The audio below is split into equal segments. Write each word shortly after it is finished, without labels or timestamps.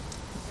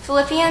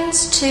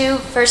Philippians 2,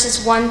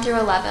 verses 1 through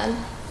 11.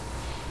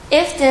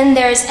 If then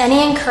there is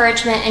any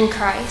encouragement in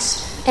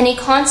Christ, any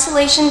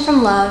consolation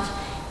from love,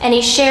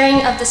 any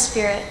sharing of the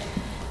Spirit,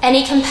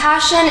 any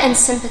compassion and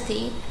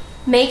sympathy,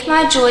 make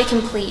my joy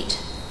complete.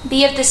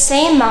 Be of the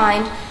same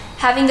mind,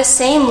 having the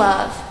same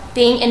love,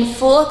 being in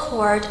full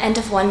accord and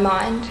of one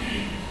mind.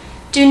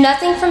 Do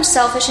nothing from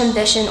selfish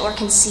ambition or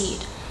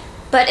conceit,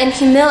 but in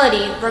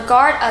humility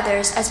regard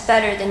others as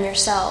better than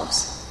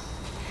yourselves.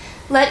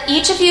 Let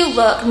each of you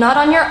look not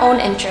on your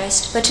own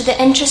interest, but to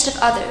the interest of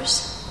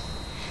others.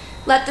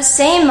 Let the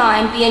same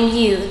mind be in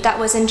you that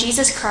was in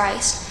Jesus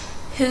Christ,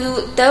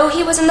 who, though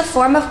he was in the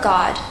form of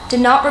God, did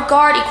not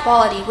regard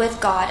equality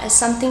with God as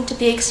something to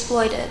be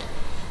exploited,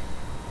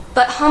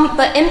 but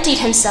emptied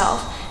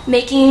himself,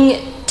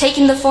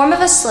 taking the form of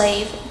a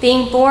slave,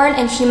 being born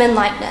in human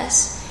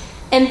likeness.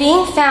 And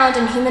being found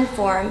in human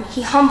form,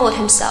 he humbled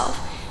himself,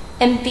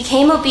 and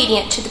became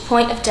obedient to the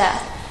point of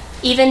death,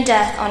 even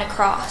death on a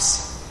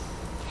cross.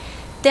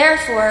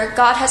 Therefore,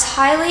 God has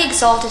highly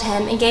exalted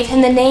him and gave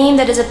him the name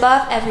that is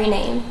above every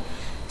name,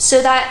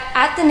 so that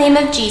at the name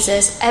of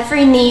Jesus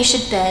every knee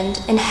should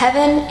bend, in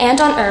heaven and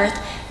on earth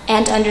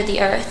and under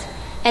the earth,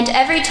 and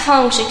every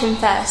tongue should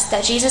confess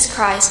that Jesus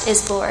Christ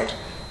is Lord,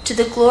 to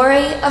the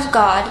glory of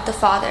God the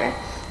Father.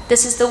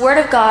 This is the word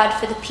of God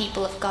for the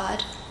people of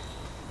God.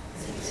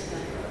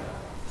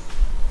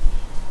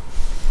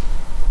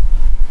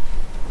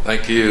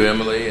 Thank you,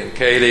 Emily and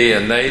Katie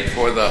and Nate,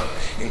 for the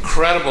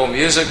incredible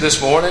music this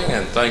morning.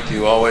 And thank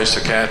you always to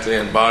Kathy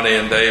and Bonnie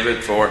and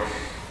David for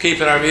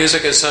keeping our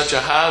music at such a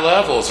high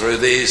level through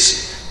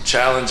these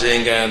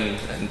challenging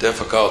and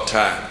difficult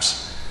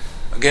times.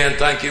 Again,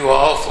 thank you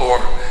all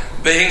for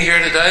being here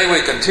today.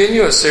 We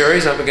continue a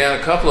series I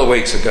began a couple of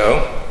weeks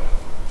ago,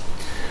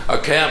 a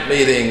camp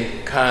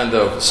meeting kind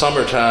of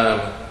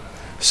summertime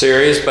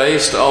series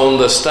based on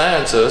the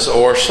stanzas,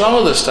 or some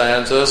of the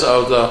stanzas,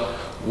 of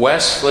the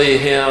Wesley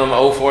hymn,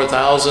 "O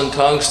 4,000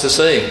 Tongues to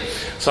Sing."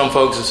 Some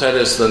folks have said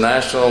it's the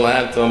national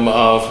anthem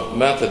of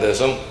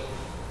Methodism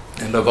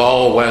and of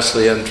all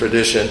Wesleyan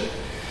tradition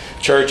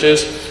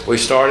churches. We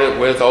started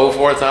with "O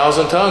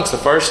 4,000 Tongues," the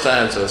first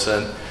stanzas,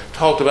 and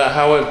talked about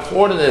how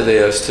important it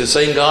is to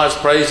sing God's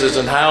praises,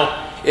 and how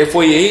if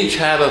we each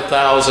had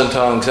 1,000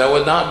 tongues, that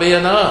would not be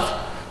enough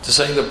to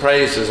sing the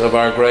praises of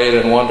our great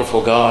and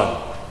wonderful God.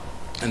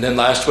 And then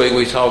last week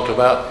we talked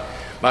about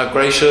 "My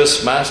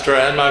gracious Master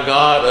and my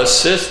God,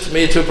 assist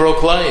me to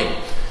proclaim."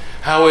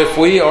 How if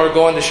we are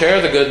going to share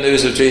the good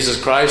news of Jesus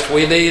Christ,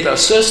 we need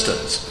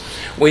assistance.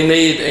 We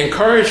need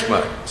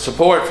encouragement,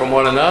 support from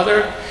one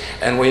another,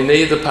 and we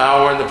need the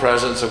power and the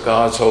presence of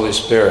God's Holy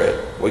Spirit.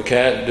 We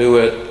can't do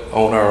it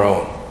on our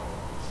own.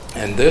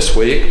 And this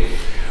week,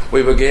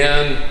 we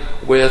begin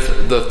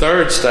with the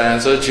third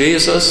stanza,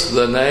 "Jesus,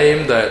 the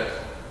name that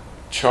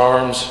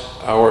charms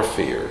our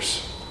fears."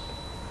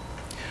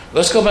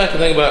 Let's go back and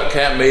think about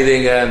camp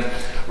meeting and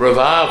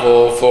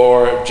revival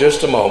for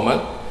just a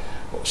moment.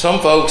 Some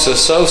folks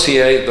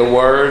associate the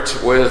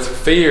words with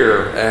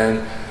fear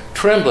and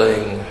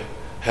trembling.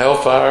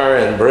 Hellfire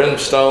and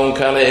brimstone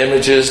kind of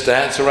images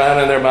dance around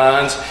in their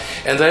minds,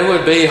 and they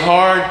would be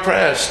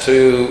hard-pressed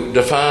to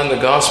define the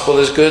gospel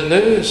as good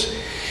news.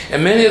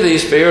 And many of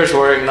these fears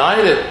were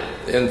ignited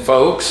in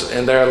folks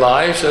in their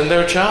lives in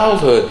their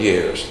childhood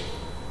years.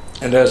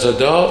 And as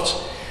adults,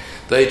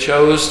 they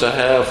chose to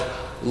have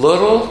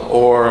little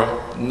or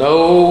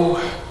no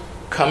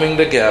coming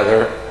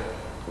together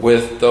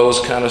with those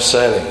kind of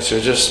settings.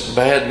 They're just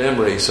bad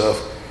memories of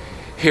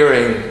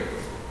hearing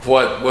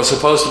what was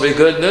supposed to be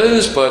good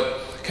news,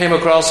 but came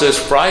across as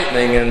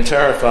frightening and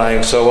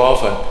terrifying so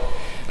often.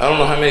 I don't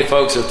know how many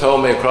folks have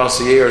told me across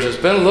the years, it's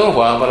been a little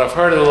while, but I've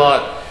heard it a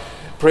lot,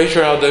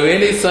 "Preacher, I'll do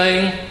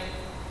anything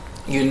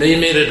you need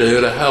me to do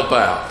to help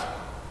out,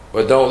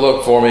 but don't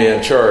look for me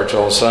in church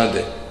on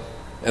Sunday."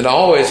 And I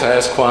always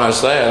ask, why is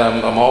that?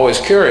 I'm always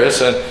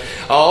curious, and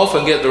I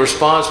often get the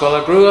response, "Well,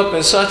 I grew up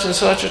in such and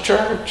such a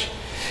church,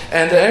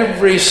 and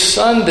every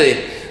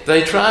Sunday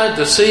they tried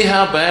to see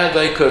how bad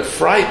they could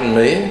frighten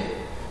me,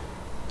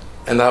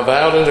 and I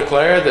vowed and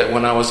declared that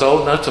when I was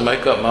old enough to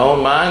make up my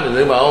own mind and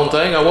do my own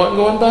thing, I wasn't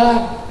going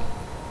back."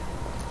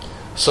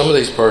 Some of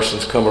these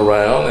persons come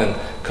around and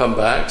come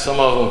back. Some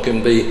of them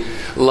can be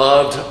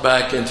loved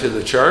back into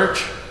the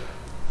church,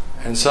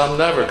 and some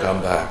never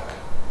come back.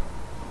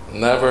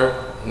 Never,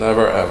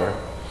 never, ever.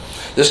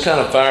 This kind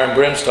of fire and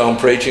brimstone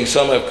preaching,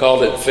 some have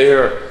called it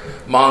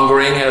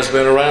fear-mongering, has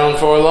been around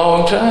for a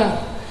long time.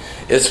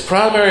 Its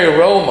primary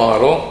role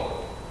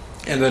model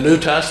in the New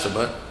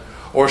Testament,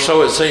 or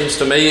so it seems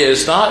to me,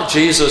 is not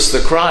Jesus the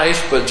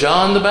Christ, but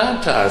John the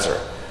Baptizer,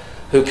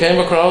 who came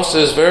across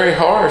as very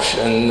harsh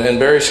and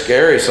very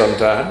scary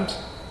sometimes.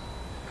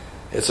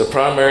 It's a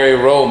primary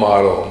role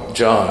model,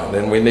 John,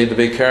 and we need to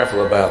be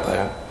careful about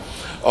that.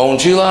 On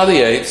July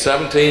the 8th,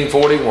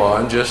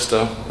 1741, just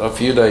a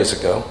few days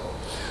ago,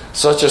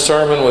 such a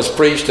sermon was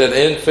preached at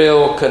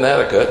Enfield,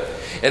 Connecticut,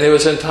 and it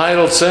was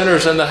entitled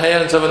 "Sinners in the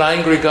Hands of an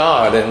Angry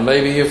God." And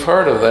maybe you've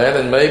heard of that,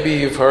 and maybe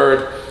you've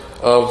heard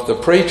of the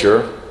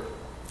preacher.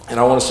 And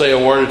I want to say a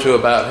word or two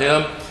about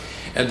him.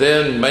 and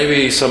then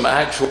maybe some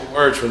actual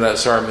words from that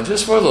sermon,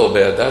 just for a little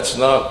bit. That's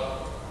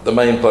not the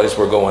main place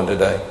we're going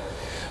today.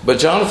 But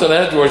Jonathan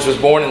Edwards was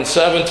born in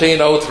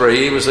 1703.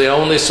 He was the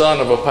only son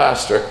of a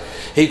pastor.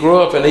 He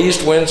grew up in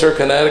East Windsor,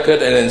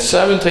 Connecticut, and in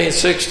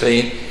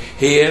 1716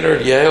 he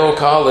entered Yale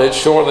College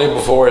shortly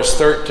before his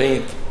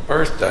 13th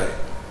birthday.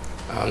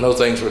 I know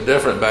things were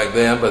different back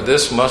then, but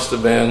this must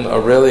have been a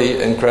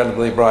really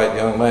incredibly bright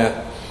young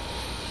man.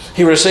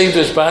 He received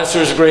his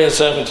bachelor's degree in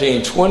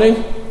 1720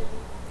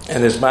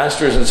 and his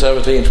master's in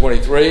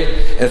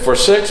 1723, and for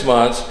 6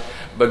 months,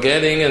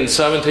 beginning in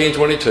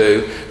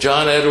 1722,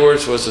 John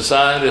Edwards was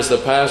assigned as the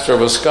pastor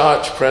of a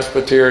Scotch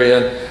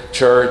Presbyterian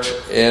church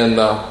in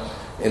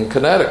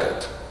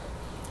Connecticut.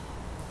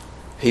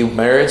 He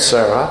married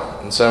Sarah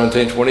in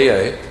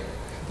 1728.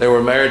 They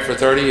were married for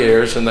 30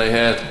 years and they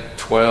had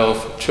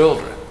 12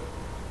 children.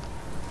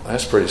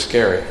 That's pretty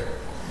scary.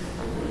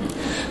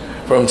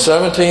 From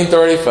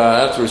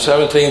 1735 through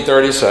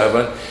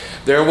 1737,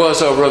 there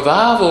was a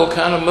revival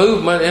kind of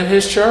movement in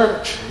his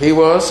church. He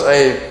was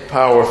a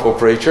powerful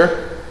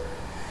preacher.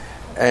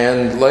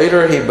 And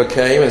later he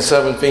became, in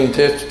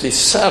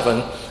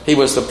 1757, he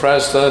was the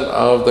president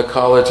of the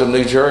College of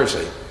New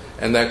Jersey.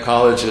 And that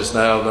college is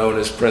now known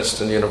as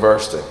Princeton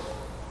University.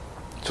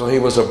 So he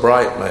was a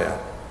bright man,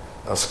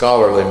 a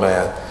scholarly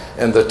man.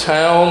 And the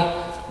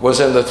town was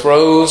in the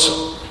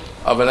throes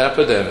of an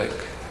epidemic.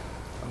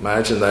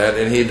 Imagine that.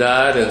 And he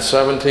died in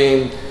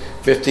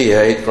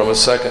 1758 from a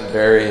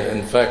secondary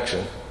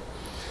infection.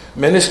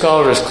 Many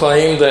scholars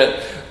claim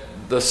that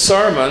the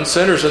sermon,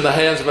 Sinners in the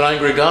Hands of an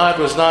Angry God,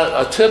 was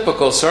not a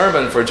typical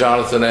sermon for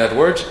Jonathan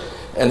Edwards.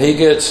 And he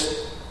gets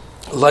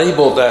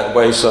labeled that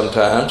way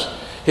sometimes.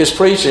 His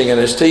preaching and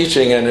his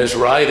teaching and his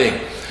writing.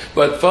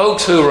 But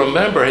folks who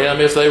remember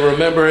him, if they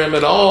remember him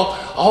at all,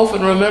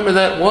 often remember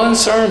that one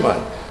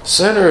sermon,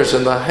 Sinners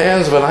in the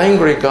Hands of an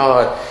Angry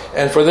God.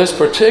 And for this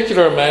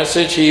particular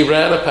message, he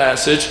read a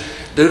passage,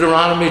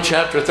 Deuteronomy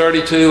chapter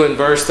 32 and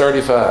verse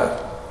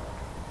 35.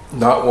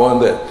 Not one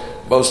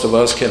that most of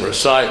us can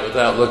recite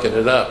without looking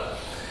it up.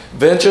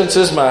 Vengeance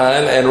is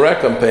mine and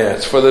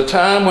recompense, for the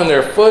time when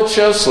their foot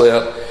shall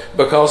slip,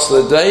 because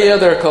the day of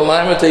their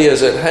calamity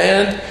is at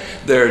hand,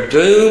 their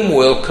doom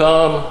will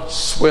come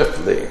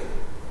swiftly.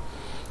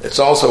 It's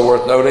also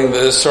worth noting that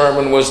this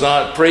sermon was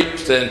not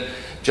preached in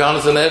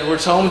Jonathan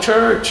Edwards' home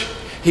church.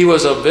 He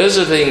was a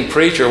visiting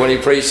preacher when he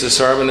preached the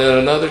sermon in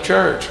another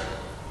church.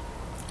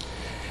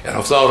 And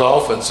I've thought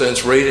often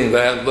since reading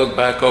that, look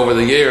back over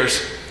the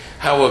years,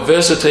 how a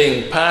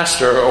visiting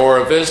pastor or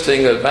a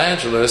visiting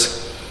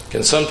evangelist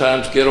can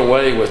sometimes get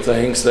away with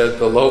things that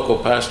the local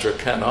pastor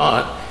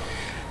cannot.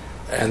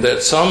 And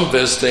that some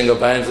visiting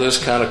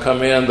evangelists kind of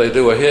come in, they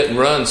do a hit and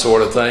run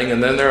sort of thing,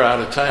 and then they're out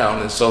of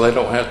town, and so they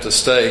don't have to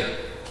stay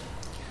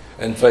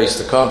and face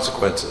the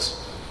consequences.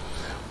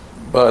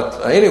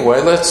 But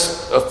anyway,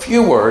 a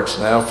few words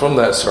now from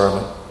that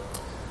sermon.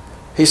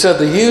 He said,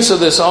 the use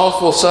of this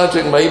awful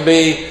subject may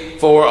be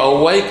for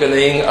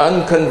awakening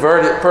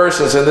unconverted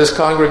persons in this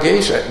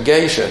congregation.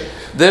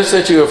 This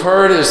that you have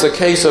heard is the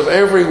case of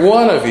every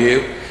one of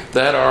you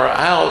that are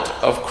out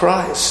of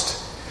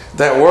Christ.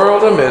 That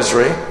world of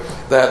misery,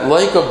 that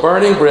lake of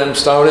burning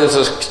brimstone is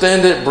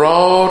extended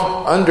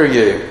broad under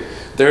you.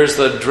 There's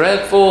the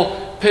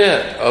dreadful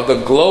pit of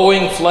the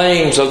glowing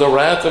flames of the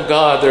wrath of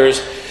God. There's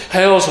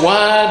hell's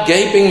wide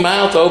gaping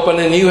mouth open,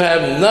 and you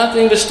have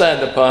nothing to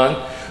stand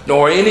upon,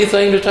 nor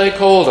anything to take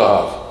hold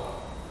of.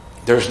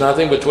 There's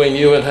nothing between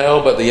you and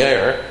hell but the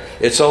air.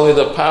 It's only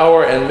the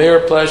power and mere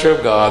pleasure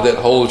of God that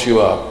holds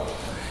you up.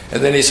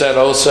 And then he said,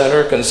 O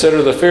sinner,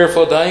 consider the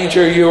fearful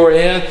danger you are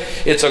in.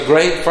 It's a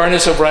great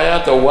furnace of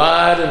wrath, a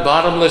wide and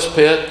bottomless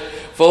pit,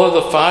 full of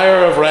the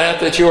fire of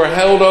wrath, that you are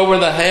held over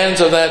in the hands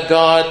of that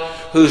God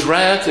whose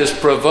wrath is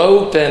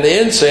provoked and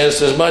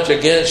incensed as much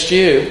against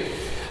you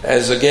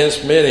as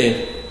against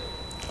many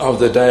of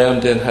the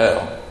damned in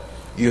hell.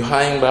 You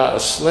hang by a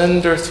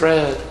slender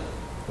thread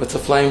with the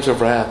flames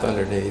of wrath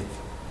underneath.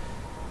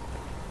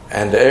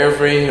 And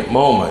every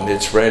moment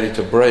it's ready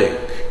to break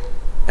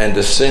and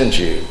to singe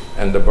you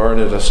and to burn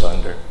it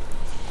asunder.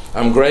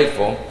 I'm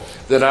grateful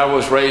that I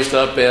was raised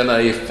up in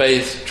a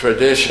faith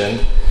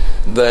tradition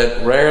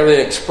that rarely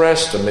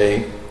expressed to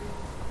me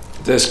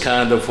this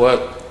kind of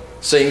what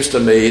seems to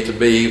me to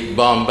be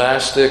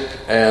bombastic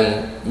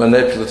and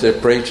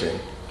manipulative preaching.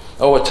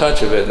 Oh, a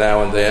touch of it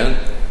now and then.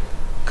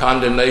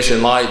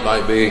 Condemnation light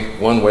might be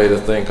one way to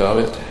think of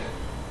it.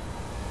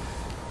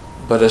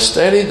 But a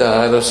steady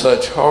diet of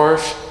such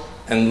harsh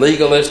and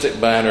legalistic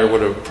banter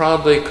would have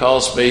probably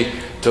caused me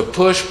to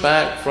push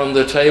back from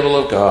the table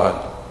of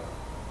God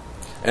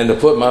and to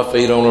put my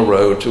feet on a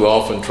road too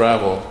often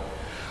traveled,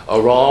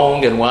 a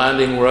wrong and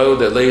winding road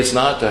that leads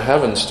not to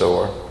heaven's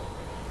door,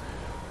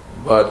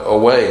 but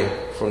away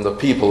from the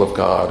people of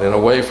God and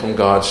away from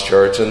God's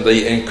church and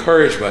the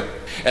encouragement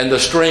and the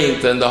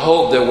strength and the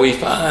hope that we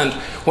find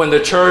when the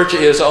church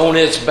is on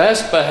its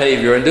best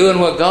behavior and doing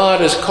what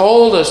God has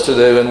called us to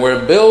do, and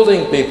we're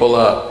building people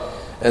up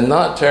and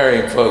not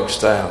tearing folks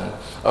down.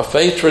 A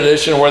faith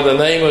tradition where the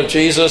name of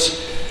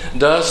Jesus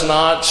does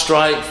not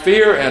strike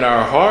fear in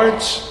our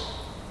hearts,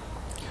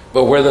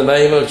 but where the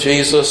name of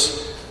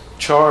Jesus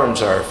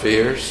charms our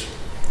fears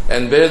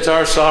and bids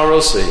our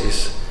sorrow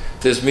cease.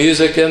 'Tis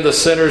music in the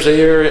sinner's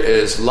ear,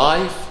 is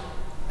life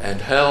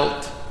and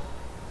health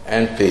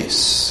and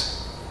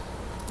peace.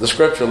 The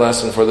scripture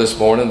lesson for this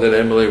morning that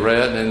Emily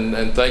read,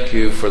 and thank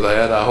you for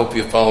that. I hope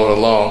you followed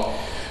along,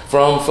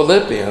 from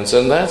Philippians,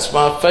 and that's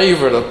my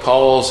favorite of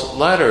Paul's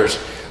letters.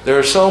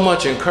 There's so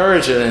much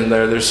encouragement in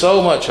there. There's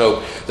so much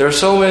hope. There's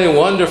so many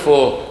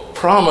wonderful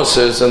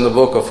promises in the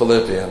book of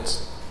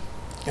Philippians.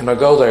 And I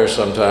go there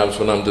sometimes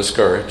when I'm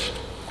discouraged.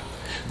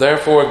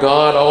 Therefore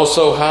God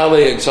also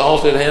highly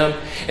exalted him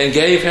and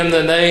gave him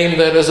the name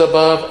that is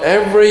above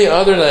every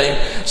other name,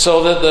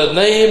 so that the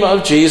name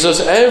of Jesus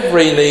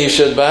every knee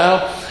should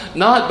bow,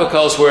 not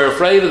because we're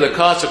afraid of the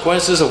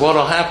consequences of what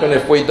will happen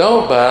if we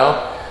don't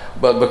bow,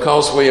 but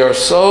because we are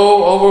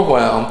so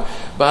overwhelmed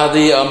by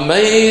the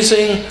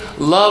amazing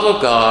love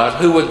of God,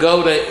 who would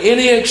go to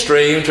any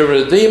extreme to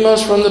redeem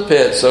us from the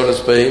pit, so to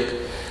speak,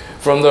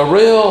 from the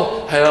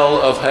real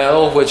hell of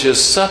hell, which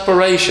is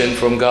separation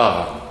from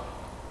God.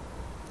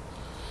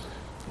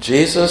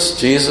 Jesus,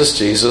 Jesus,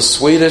 Jesus,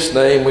 sweetest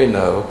name we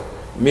know.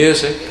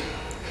 Music,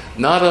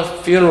 not a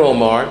funeral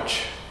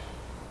march,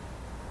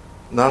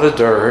 not a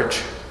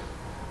dirge,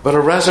 but a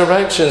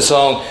resurrection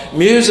song.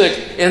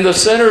 Music in the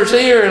sinner's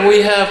ear, and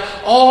we have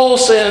all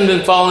sinned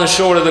and fallen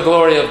short of the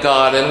glory of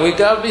God. And we've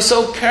got to be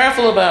so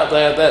careful about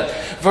that.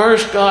 That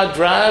verse, God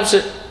drives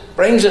it,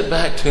 brings it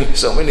back to me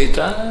so many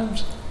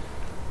times.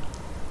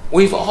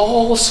 We've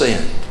all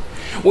sinned.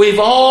 We've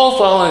all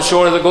fallen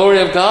short of the glory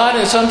of God,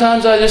 and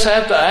sometimes I just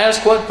have to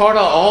ask, what part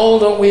of all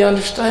don't we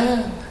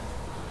understand?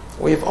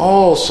 We've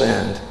all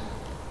sinned.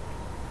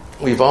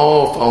 We've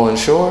all fallen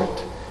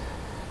short.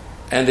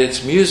 And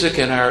it's music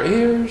in our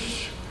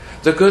ears.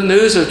 The good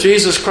news of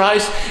Jesus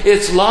Christ,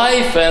 it's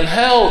life and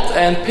health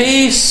and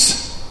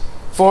peace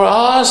for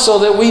us, so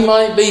that we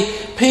might be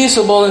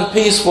peaceable and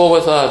peaceful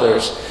with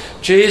others.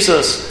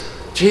 Jesus,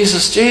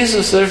 Jesus,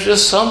 Jesus, there's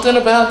just something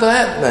about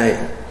that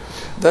name.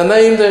 The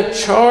name that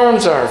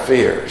charms our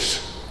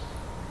fears,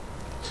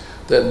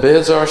 that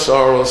bids our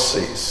sorrows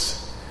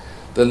cease.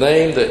 The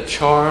name that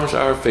charms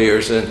our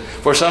fears. And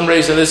for some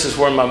reason, this is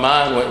where my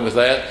mind went with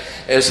that,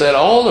 is that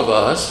all of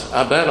us,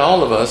 I bet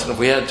all of us, and if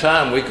we had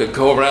time, we could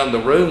go around the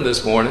room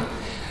this morning,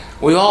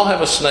 we all have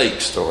a snake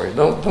story.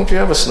 Don't you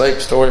have a snake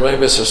story?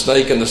 Maybe it's a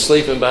snake in the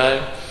sleeping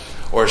bag,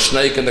 or a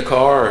snake in the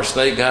car, or a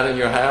snake got in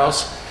your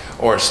house,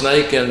 or a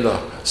snake in the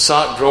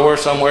sock drawer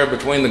somewhere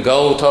between the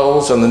gold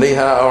toes and the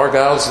knee-high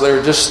argyles. There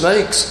are just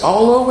snakes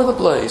all over the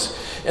place.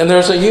 And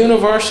there's a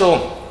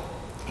universal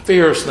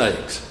fear of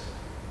snakes.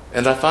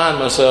 And I find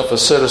myself a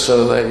citizen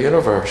of that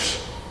universe.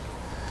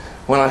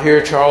 When I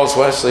hear Charles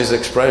Wesley's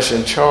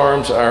expression,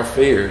 charms our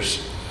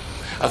fears,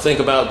 I think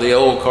about the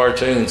old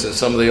cartoons and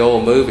some of the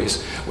old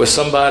movies with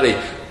somebody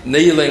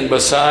kneeling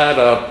beside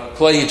a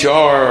clay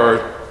jar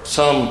or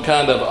some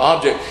kind of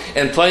object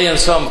and playing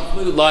some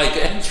flute-like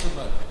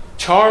instrument,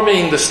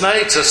 charming the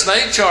snakes, a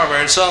snake charmer,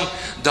 and some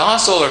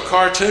docile or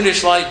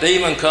cartoonish-like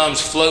demon comes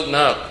floating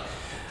up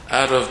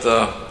out of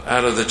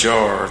the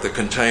jar or the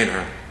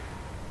container.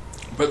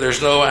 But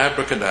there's no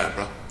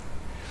abracadabra.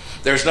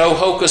 There's no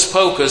hocus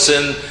pocus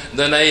in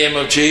the name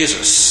of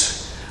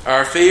Jesus.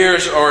 Our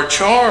fears are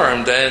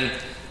charmed, and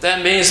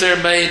that means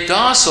they're made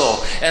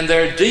docile, and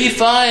they're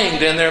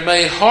defanged, and they're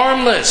made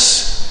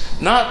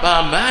harmless, not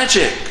by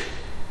magic,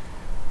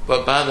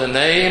 but by the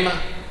name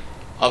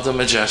of the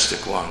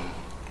Majestic One.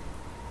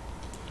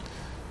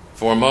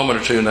 For a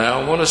moment or two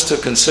now, I want us to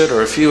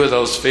consider a few of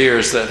those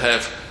fears that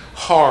have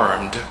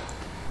harmed,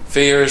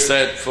 fears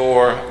that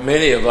for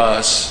many of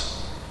us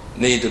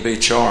need to be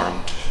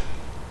charmed.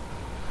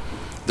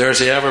 There's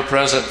the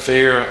ever-present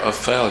fear of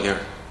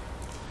failure.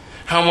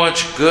 How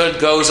much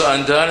good goes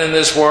undone in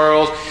this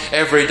world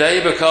every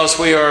day because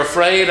we are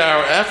afraid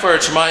our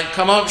efforts might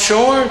come up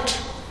short.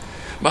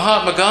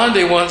 Mahatma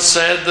Gandhi once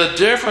said, the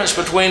difference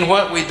between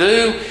what we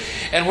do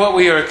and what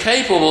we are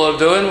capable of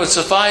doing would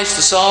suffice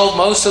to solve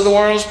most of the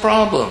world's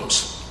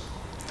problems.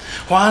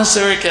 Why is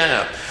there a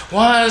gap?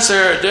 Why is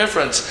there a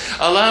difference?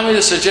 Allow me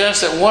to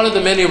suggest that one of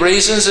the many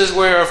reasons is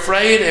we're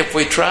afraid if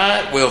we try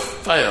it, we'll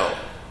fail.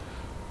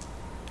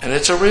 And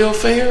it's a real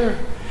fear.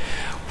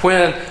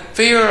 When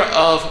fear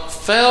of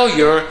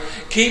failure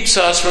keeps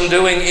us from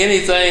doing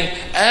anything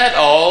at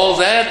all,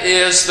 that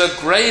is the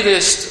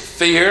greatest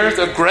fear,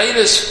 the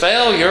greatest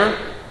failure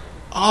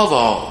of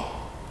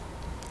all.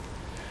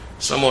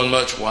 Someone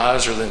much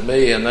wiser than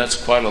me, and that's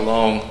quite a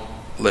long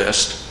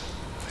list,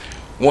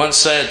 once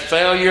said,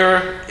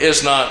 failure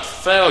is not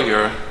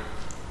failure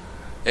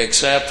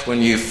except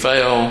when you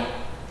fail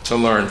to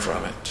learn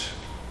from it.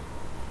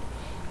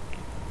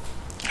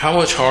 How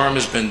much harm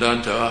has been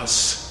done to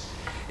us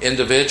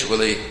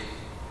individually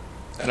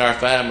and our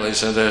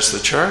families and as the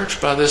church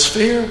by this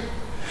fear?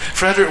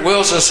 Frederick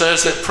Wilson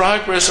says that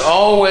progress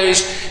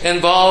always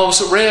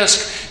involves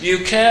risk.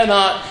 You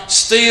cannot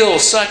steal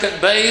second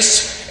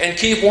base and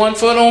keep one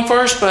foot on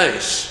first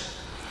base.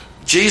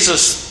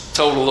 Jesus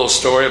told a little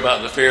story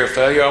about the fear of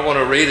failure. I want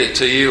to read it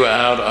to you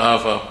out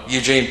of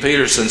Eugene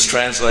Peterson's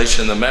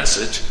translation, The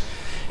Message.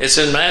 It's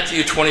in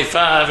Matthew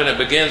 25, and it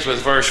begins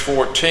with verse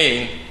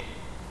 14.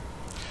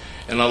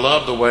 And I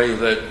love the way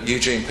that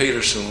Eugene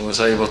Peterson was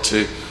able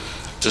to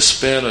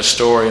spin a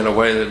story in a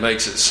way that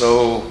makes it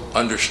so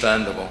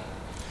understandable.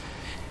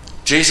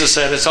 Jesus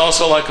said, it's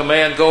also like a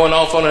man going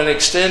off on an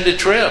extended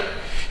trip.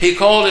 He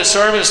called his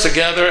servants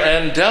together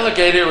and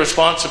delegated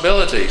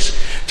responsibilities.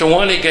 To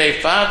one he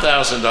gave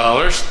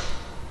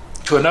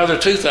 $5,000, to another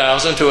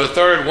 $2,000, to a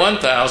third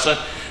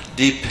 $1,000,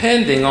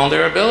 depending on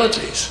their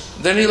abilities.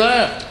 Then he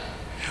left.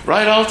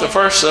 Right off, the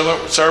first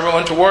servant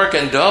went to work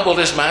and doubled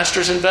his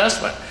master's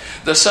investment.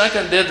 The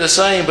second did the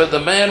same, but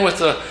the man with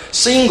the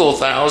single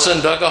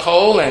 $1,000 dug a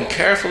hole and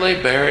carefully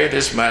buried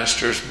his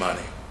master's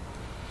money.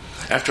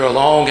 After a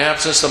long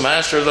absence, the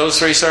master of those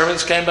 3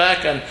 servants came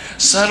back and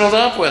settled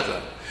up with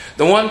them.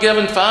 The one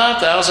given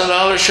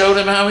 $5,000 showed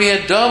him how he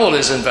had doubled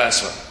his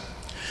investment.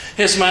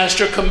 His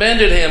master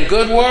commended him.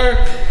 Good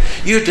work.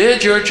 You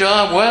did your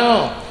job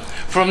well.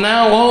 From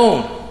now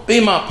on, be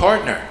my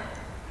partner.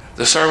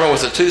 The servant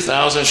with the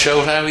 $2,000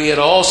 showed how he had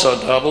also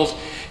doubled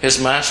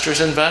his master's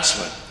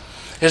investment.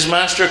 His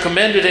master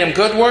commended him.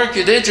 Good work.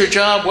 You did your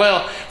job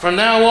well. From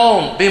now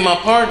on, be my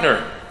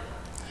partner.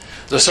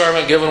 The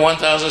servant given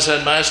 $1,000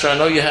 said, Master, I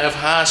know you have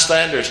high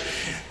standards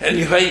and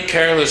you hate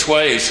careless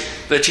ways,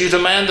 that you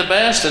demand the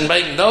best and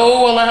make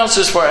no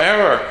allowances for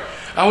error.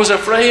 I was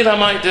afraid I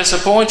might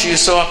disappoint you,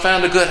 so I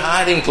found a good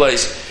hiding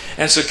place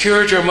and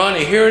secured your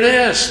money. Here it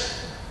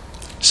is,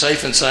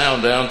 safe and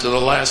sound down to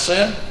the last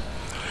cent.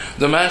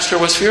 The master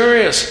was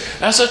furious.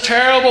 That's a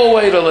terrible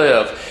way to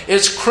live.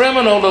 It's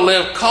criminal to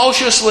live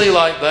cautiously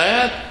like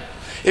that.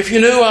 If you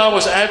knew I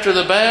was after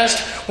the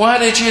best, why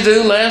did you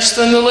do less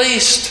than the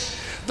least?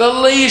 The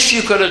least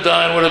you could have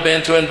done would have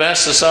been to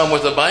invest the sum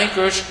with the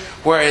bankers,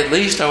 where at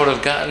least I would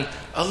have gotten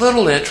a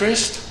little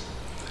interest.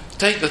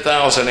 Take the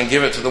 $1,000 and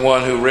give it to the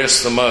one who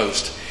risks the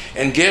most,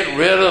 and get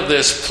rid of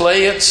this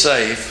play it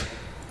safe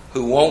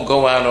who won't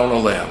go out on a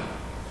limb.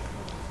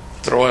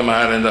 Throw him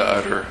out into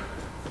utter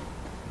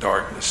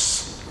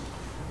darkness.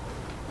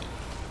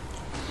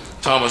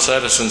 Thomas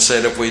Edison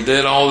said, if we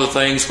did all the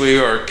things we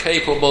are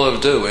capable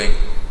of doing,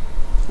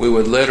 we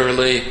would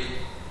literally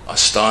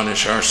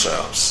astonish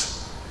ourselves.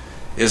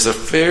 Is the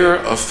fear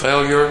of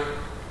failure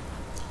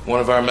one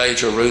of our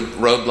major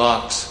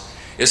roadblocks?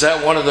 Is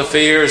that one of the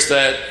fears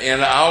that in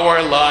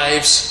our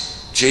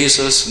lives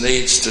Jesus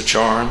needs to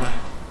charm?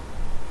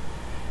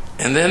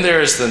 And then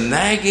there is the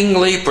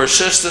naggingly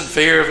persistent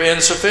fear of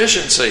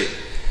insufficiency.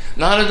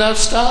 Not enough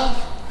stuff.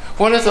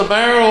 What if the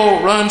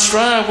barrel runs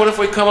dry? What if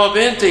we come up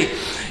empty?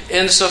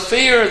 And it's a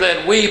fear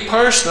that we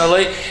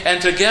personally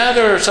and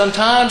together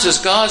sometimes as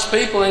God's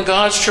people in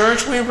God's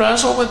church, we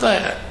wrestle with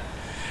that.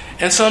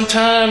 And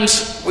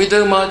sometimes we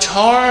do much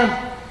harm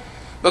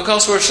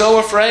because we're so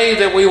afraid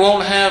that we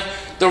won't have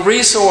the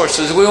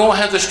resources, we won't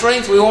have the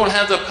strength, we won't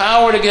have the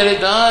power to get it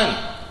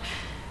done.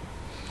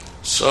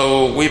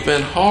 So we've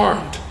been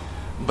harmed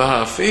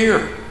by a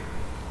fear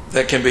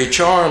that can be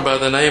charmed by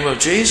the name of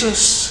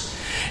Jesus,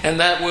 and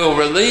that will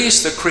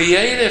release the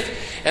creative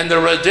and the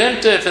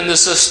redemptive and the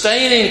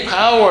sustaining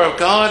power of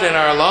God in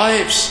our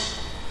lives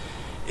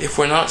if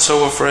we're not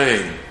so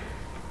afraid.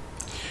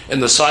 In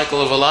the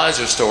cycle of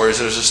Elijah stories,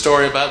 there's a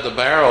story about the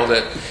barrel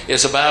that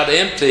is about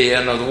empty,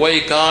 and the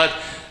way God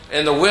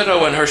and the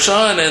widow and her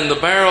son, and the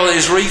barrel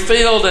is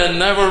refilled and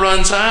never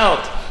runs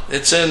out.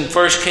 It's in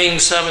 1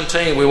 Kings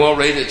 17. We won't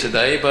read it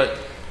today, but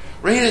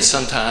read it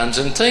sometimes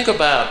and think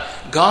about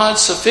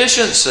God's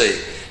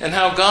sufficiency and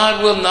how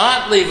God will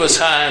not leave us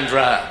high and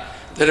dry.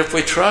 That if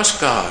we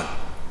trust God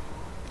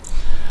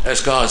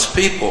as God's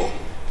people,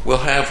 we'll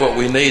have what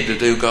we need to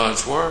do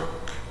God's work.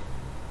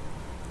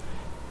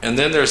 And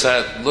then there's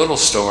that little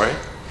story.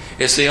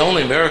 It's the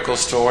only miracle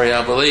story,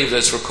 I believe,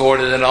 that's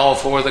recorded in all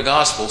 4 of the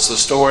Gospels. The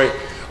story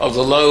of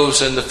the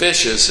loaves and the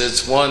fishes.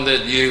 It's one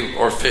that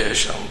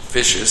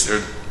fishes,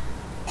 they're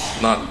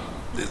not,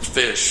 it's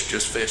fish,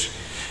 just fish.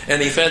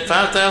 And he fed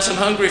 5,000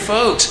 hungry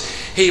folks.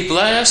 He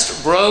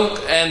blessed, broke,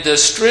 and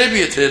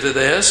distributed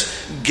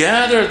this,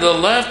 gathered the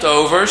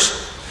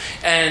leftovers,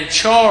 and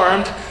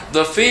charmed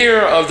the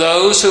fear of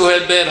those who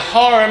had been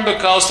harmed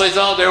because they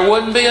thought there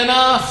wouldn't be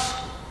enough.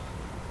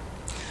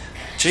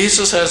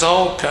 Jesus has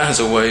all kinds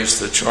of ways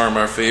to charm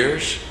our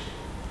fears.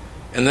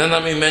 And then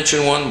let me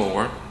mention one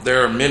more.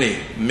 There are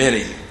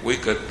many. We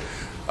could,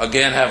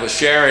 again, have a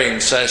sharing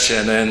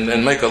session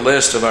and make a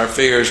list of our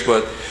fears,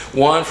 but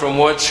one from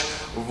which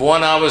no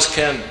one of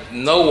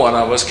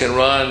us can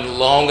run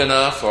long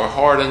enough or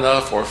hard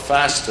enough or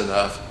fast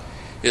enough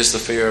is the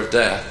fear of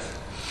death.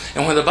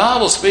 And when the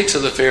Bible speaks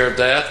of the fear of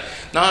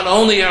death, not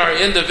only our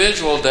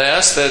individual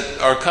deaths that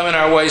are coming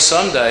our way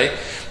someday,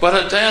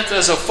 but a death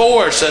as a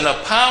force and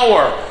a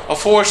power, a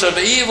force of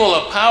evil,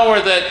 a power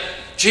that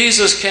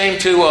Jesus came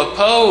to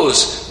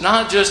oppose,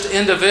 not just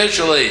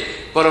individually,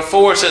 but a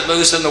force that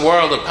loose in the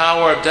world, the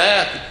power of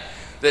death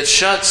that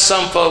shuts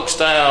some folks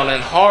down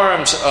and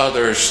harms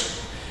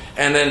others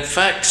and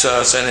infects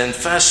us and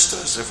infests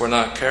us if we're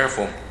not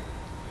careful.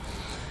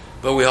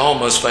 But we all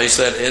must face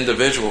that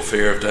individual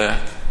fear of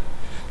death.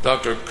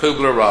 Dr.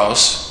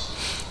 Kubler-Ross,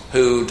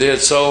 who did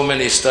so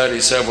many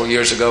studies several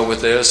years ago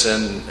with this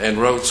and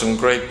wrote some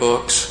great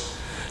books,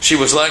 she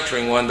was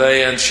lecturing one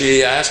day and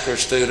she asked her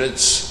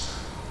students,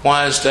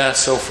 "Why is death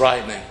so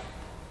frightening?"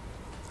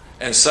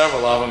 And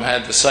several of them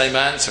had the same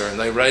answer, and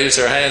they raised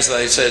their hands and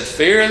they said,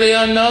 "Fear of the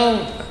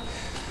unknown."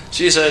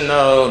 She said,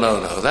 No,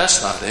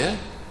 that's not it.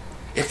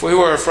 If we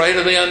were afraid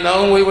of the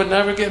unknown, we would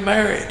never get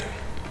married.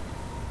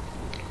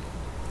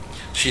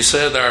 She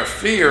said our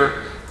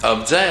fear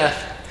of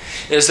death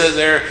is that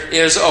there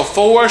is a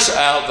force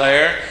out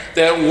there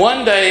that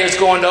one day is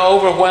going to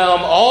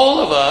overwhelm all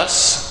of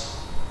us,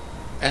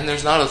 and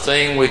there's not a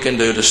thing we can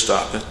do to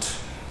stop it.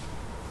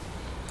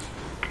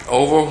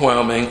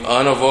 Overwhelming,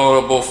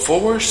 unavoidable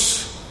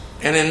force,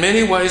 and in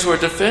many ways we're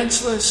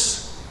defenseless.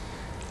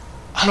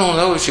 I don't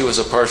know if she was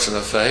a person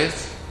of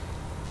faith.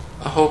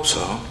 I hope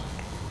so.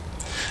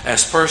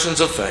 As persons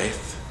of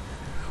faith,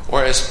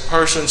 or as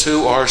persons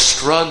who are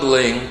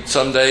struggling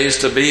some days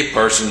to be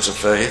persons of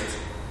faith,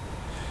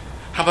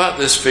 how about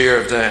this fear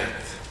of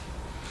death?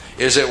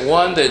 Is it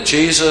one that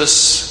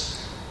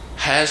Jesus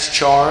has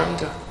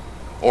charmed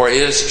or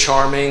is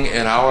charming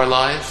in our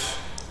life?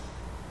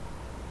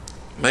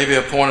 Maybe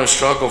a point of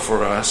struggle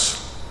for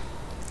us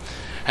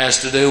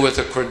has to do with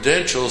the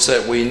credentials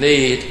that we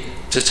need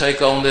to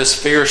take on this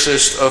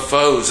fiercest of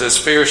foes, this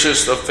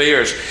fiercest of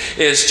fears.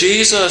 Is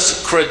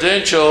Jesus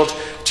credentialed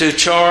to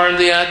charm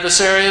the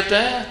adversary of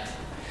death?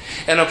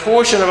 And a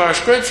portion of our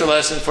scripture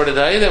lesson for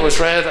today that was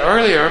read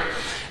earlier,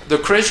 the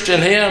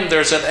Christian hymn,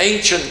 there's an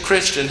ancient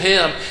Christian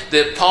hymn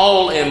that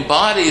Paul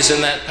embodies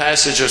in that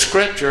passage of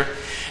scripture.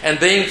 And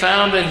being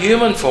found in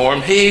human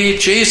form, he,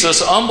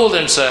 Jesus, humbled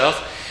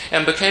himself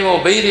and became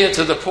obedient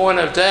to the point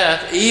of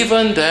death,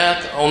 even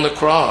death on the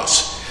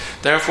cross.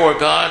 Therefore,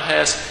 God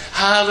has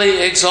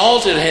highly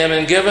exalted him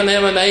and given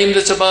him a name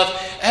that's above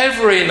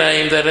every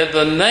name, that at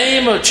the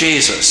name of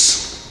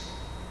Jesus,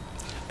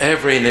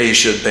 every knee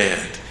should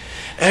bend.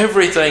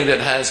 Everything that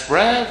has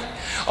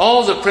breath,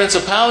 all the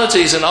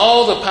principalities and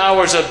all the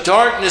powers of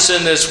darkness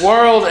in this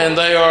world, and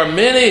they are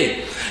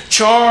many,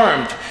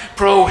 charmed,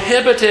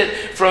 prohibited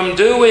from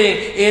doing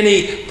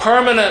any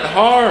permanent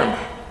harm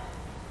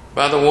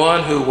by the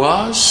one who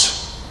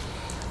was,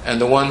 and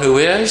the one who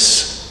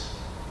is,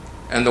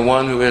 and the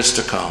one who is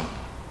to come.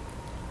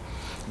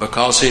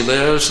 Because he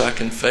lives, I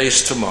can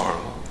face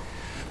tomorrow.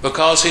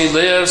 Because he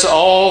lives,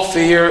 all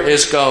fear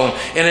is gone.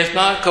 And if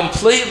not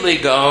completely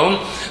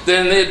gone,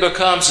 then it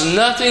becomes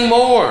nothing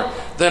more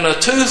than a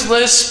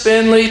toothless,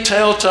 spindly,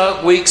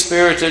 tail-tucked,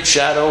 weak-spirited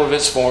shadow of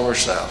its former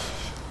self.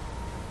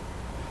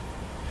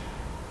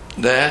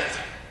 Death.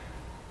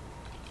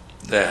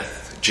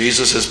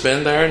 Jesus has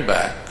been there and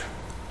back.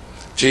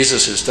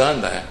 Jesus has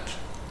done that.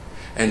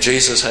 And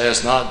Jesus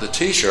has not the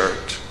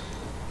t-shirt,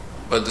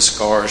 but the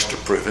scars to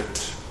prove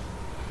it.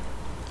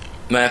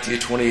 Matthew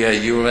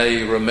 28, you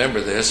may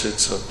remember this.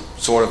 It's a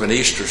sort of an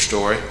Easter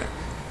story,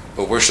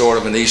 but we're sort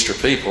of an Easter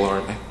people,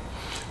 aren't we?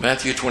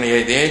 Matthew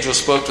 28, the angel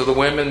spoke to the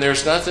women,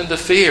 "There's nothing to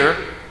fear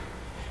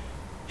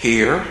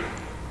here.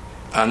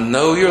 I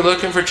know you're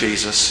looking for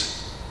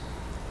Jesus,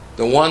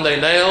 the one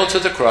they nailed to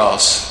the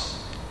cross.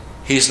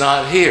 He's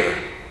not here.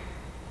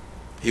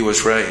 He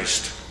was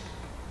raised."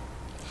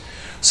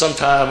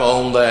 Sometime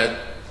on that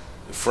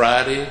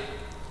Friday,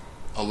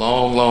 a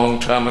long, long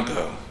time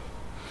ago,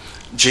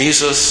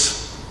 Jesus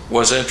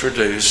was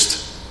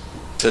introduced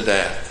to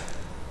death.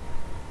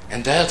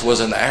 And death was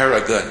an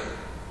arrogant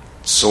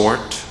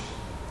sort.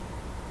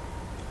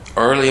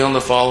 Early on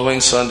the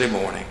following Sunday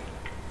morning,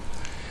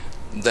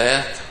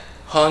 death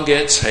hung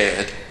its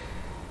head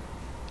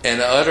and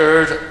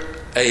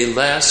uttered a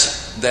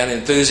less than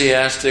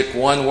enthusiastic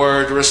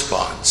one-word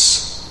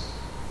response: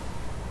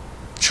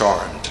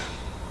 charmed.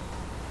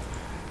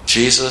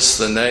 Jesus,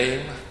 the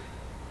name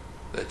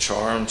that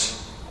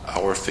charms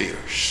our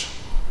fears.